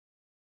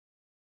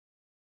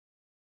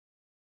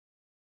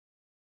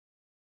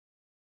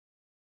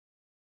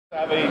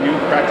Have a new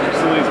practice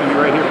facility is going to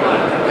be right here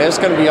for you. It's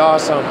going to be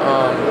awesome.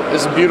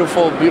 It's a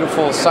beautiful,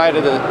 beautiful side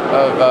of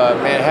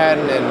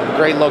Manhattan and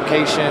great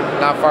location,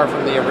 not far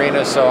from the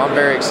arena. So I'm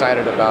very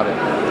excited about it.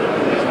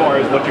 As far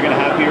as what you're going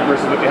to have here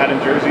versus what you had in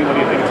Jersey, what do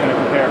you think it's going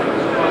to compare?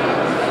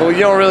 Well, you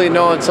don't really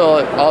know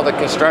until all the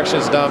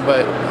construction's done,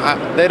 but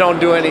they don't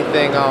do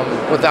anything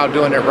without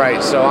doing it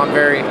right. So I'm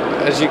very,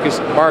 as you can,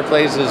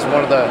 Barclays is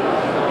one of the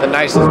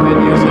nicest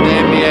venues in the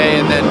NBA,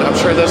 and then I'm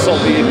sure this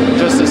will be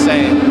just the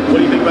same. What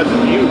do you think about the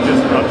view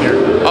just from up here?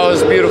 Oh,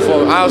 it's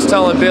beautiful. I was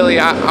telling Billy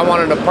I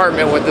want an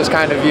apartment with this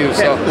kind of view,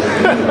 so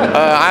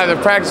I have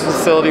a practice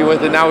facility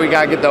with it. Now we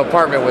got to get the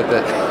apartment with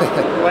it.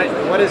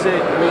 What is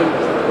it? I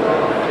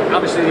mean,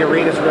 obviously the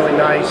arena's really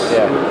nice.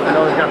 Yeah. And I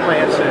know they've got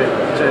plans to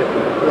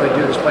really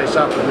do this place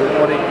up. I mean,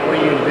 what do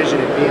you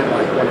envision it being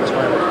like when it's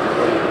finally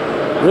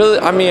complete? Really,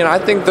 I mean, I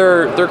think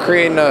they're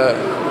creating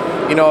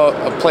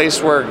a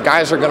place where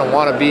guys are going to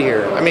want to be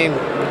here. I mean,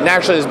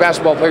 naturally, as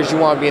basketball players, you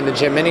want to be in the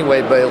gym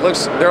anyway, but it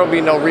looks there will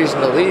be no reason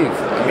to leave.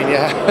 I mean,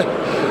 yeah,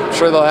 I'm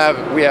sure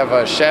we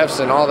have chefs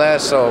and all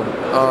that. So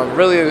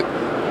really,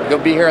 you'll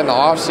be here in the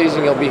off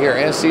season. You'll be here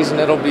in season.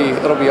 It'll be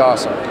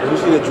awesome. You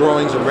see the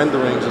drawings and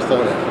renderings and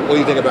stuff. What do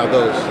you think about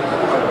those?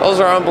 Those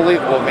are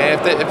unbelievable, man.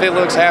 If it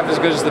looks half as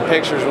good as the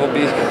pictures, we'll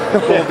be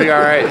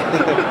all right.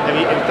 Have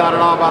you thought at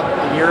all about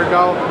a year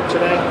ago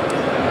today?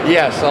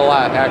 Yes, a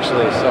lot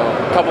actually. So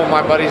a couple of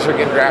my buddies are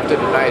getting drafted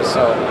tonight,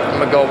 so I'm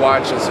gonna go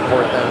watch and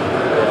support them.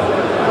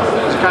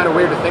 It's kind of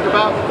weird to think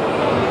about.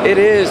 It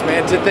is,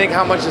 man. To think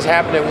how much has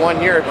happened in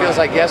 1 year. It feels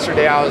like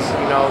yesterday I was,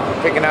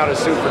 picking out a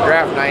suit for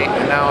draft night,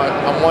 and now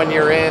I'm 1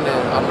 year in,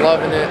 and I'm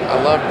loving it.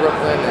 I love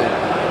Brooklyn,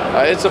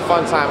 and it's a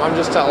fun time. I'm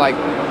just telling,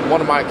 one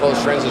of my close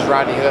friends is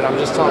Rodney Hood. I'm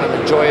just telling him,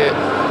 enjoy it.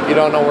 You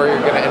don't know where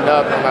you're gonna end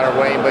up, no matter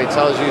what anybody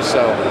tells you.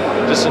 So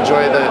just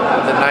enjoy the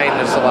night, and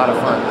it's a lot of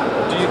fun.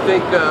 Do you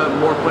think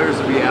more players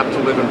would be apt to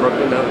live in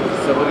Brooklyn now that the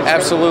facility's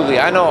Absolutely.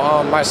 I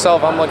know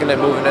myself, I'm looking at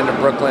moving into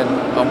Brooklyn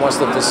once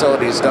the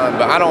facility is done,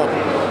 but I don't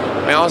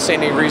see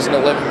any reason to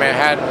live in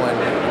Manhattan when,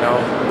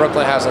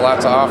 Brooklyn has a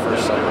lot to offer.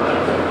 So.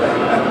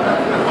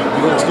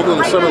 You're going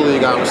to the Summer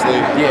League, obviously.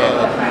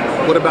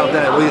 Yeah. What about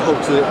that? What do you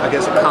hope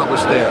to,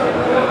 accomplish there?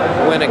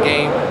 Win a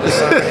game this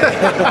summer.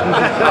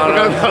 I don't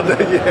know about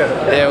that,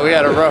 yeah. Yeah, we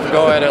had a rough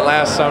go at it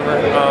last summer,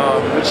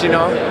 but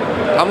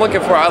I'm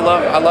looking for. I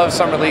love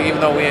Summer League, even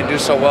though we didn't do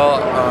so well.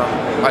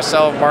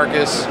 Myself,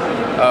 Marcus,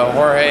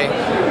 Jorge,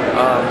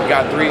 we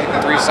got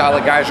three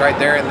solid guys right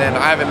there, and then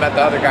I haven't met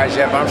the other guys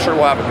yet, but I'm sure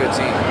we'll have a good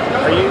team.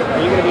 Are you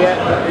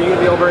gonna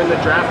be over in the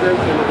draft room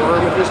in the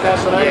room with these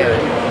guys tonight?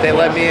 Yeah, they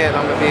let me in.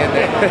 I'm gonna be in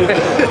there.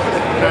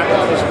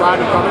 Is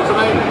Rodney coming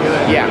tonight?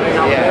 Yeah.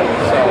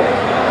 So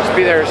just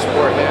be there to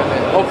support him,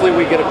 and hopefully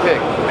we get a pick.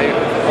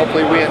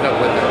 Hopefully we end up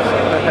with it.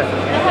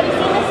 Have you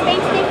seen this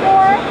space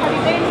before? Have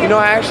you been here?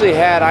 I actually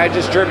had. I had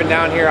just driven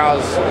down here. I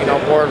was,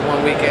 bored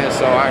one weekend,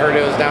 so I heard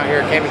it was down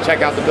here. Came to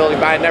check out the building,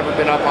 but I had never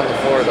been up on the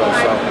floor though,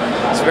 so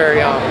it's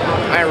very.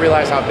 I didn't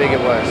realize how big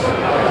it was.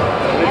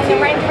 And the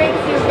renderings,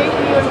 you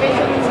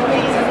envision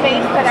the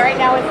space, but right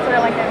now it's sort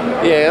of like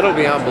a. Yeah, it'll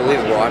be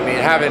unbelievable. I mean,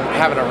 having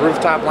a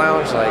rooftop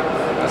lounge, like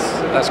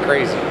that's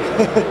crazy.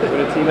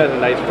 When a team has a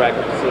nice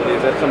practice facility,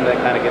 is that something that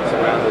kind of gets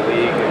around the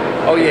league?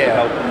 Oh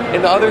yeah.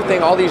 And the other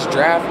thing, all these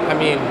draft. I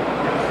mean,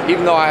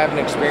 even though I haven't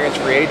experienced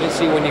free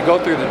agency, when you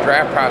go through the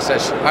draft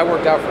process, I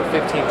worked out for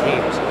 15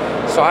 teams.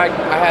 So I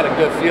had a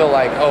good feel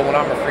like, when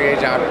I'm a free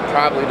agent, I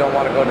probably don't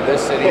want to go to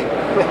this city.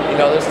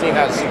 This team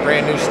has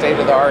brand new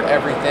state-of-the-art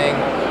everything.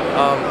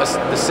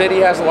 The city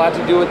has a lot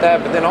to do with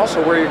that, but then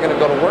also where you're going to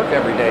go to work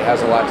every day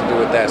has a lot to do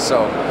with that.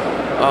 So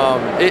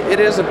it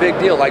is a big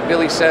deal, like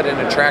Billy said, in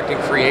attracting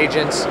free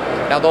agents.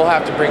 Now they'll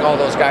have to bring all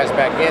those guys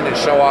back in and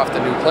show off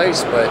the new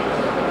place, but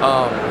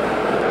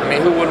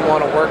who wouldn't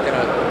want to work in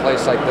a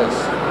place like this?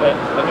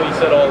 I know you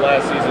said all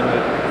last season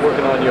that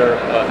working on your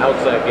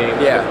outside game would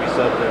be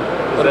something.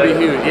 It'll be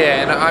huge,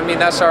 yeah. And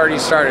that's already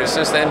started.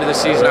 Since the end of the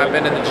season, I've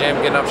been in the gym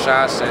getting up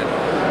shots, and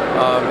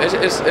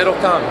it'll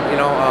come.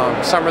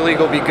 Summer League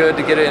will be good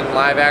to get it in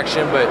live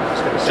action, but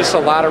just a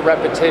lot of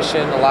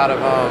repetition, a lot of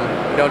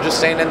just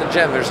staying in the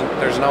gym. It's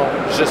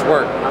just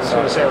work. I was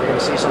going to say, we're going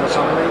to see some of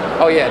Summer League.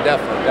 Oh yeah,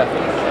 definitely.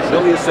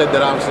 Billy has said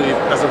that obviously,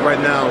 as of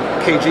right now,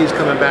 KG's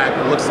coming back.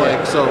 It looks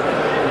like so.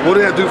 What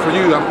did that do for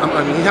you?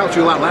 I mean, he helped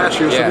you a lot last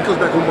year, so if he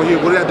comes back one more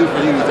year, what did that do for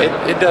you?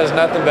 It does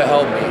nothing but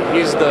help me.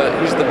 He's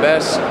the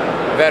best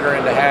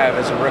veteran to have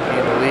as a rookie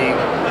in the league.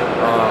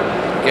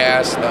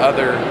 Gas, the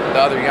other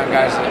young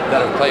guys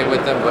that have played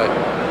with him, but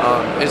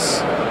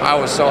I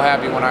was so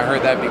happy when I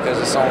heard that because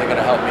it's only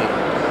going to help me.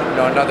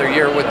 Another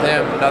year with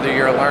him, another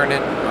year of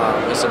learning.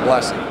 It's a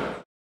blessing.